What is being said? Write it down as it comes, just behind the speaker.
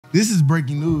This is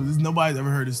breaking news. Nobody's ever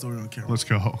heard this story on camera. Let's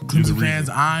go. Clemson fans,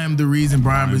 I am the reason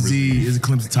Brian Brzee is a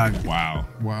Clemson Tiger. Wow.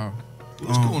 Wow.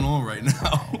 What's going on right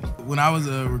now? When I was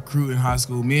a recruit in high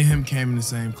school, me and him came in the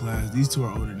same class. These two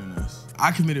are older than us.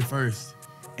 I committed first.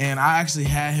 And I actually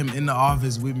had him in the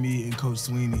office with me and Coach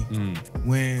Sweeney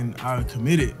when I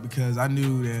committed because I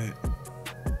knew that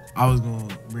I was going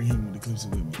to bring him to Clemson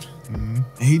with me. And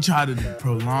he tried to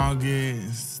prolong it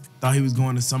and thought he was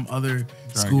going to some other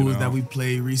schools that we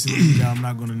played recently that I'm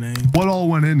not going to name. What all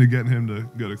went into getting him to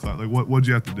go to class? Like, what'd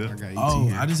you have to do?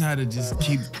 I just had to just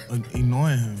keep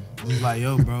ignoring him. Just like,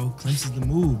 yo, bro, Clemson's the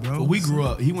move, bro. But we grew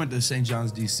up. He went to St.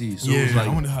 John's, D.C. So yeah, it was like, I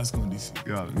went to high school in D.C.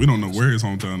 Got it. We don't know where his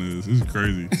hometown is. This is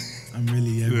crazy. I'm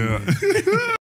really everywhere. Yeah.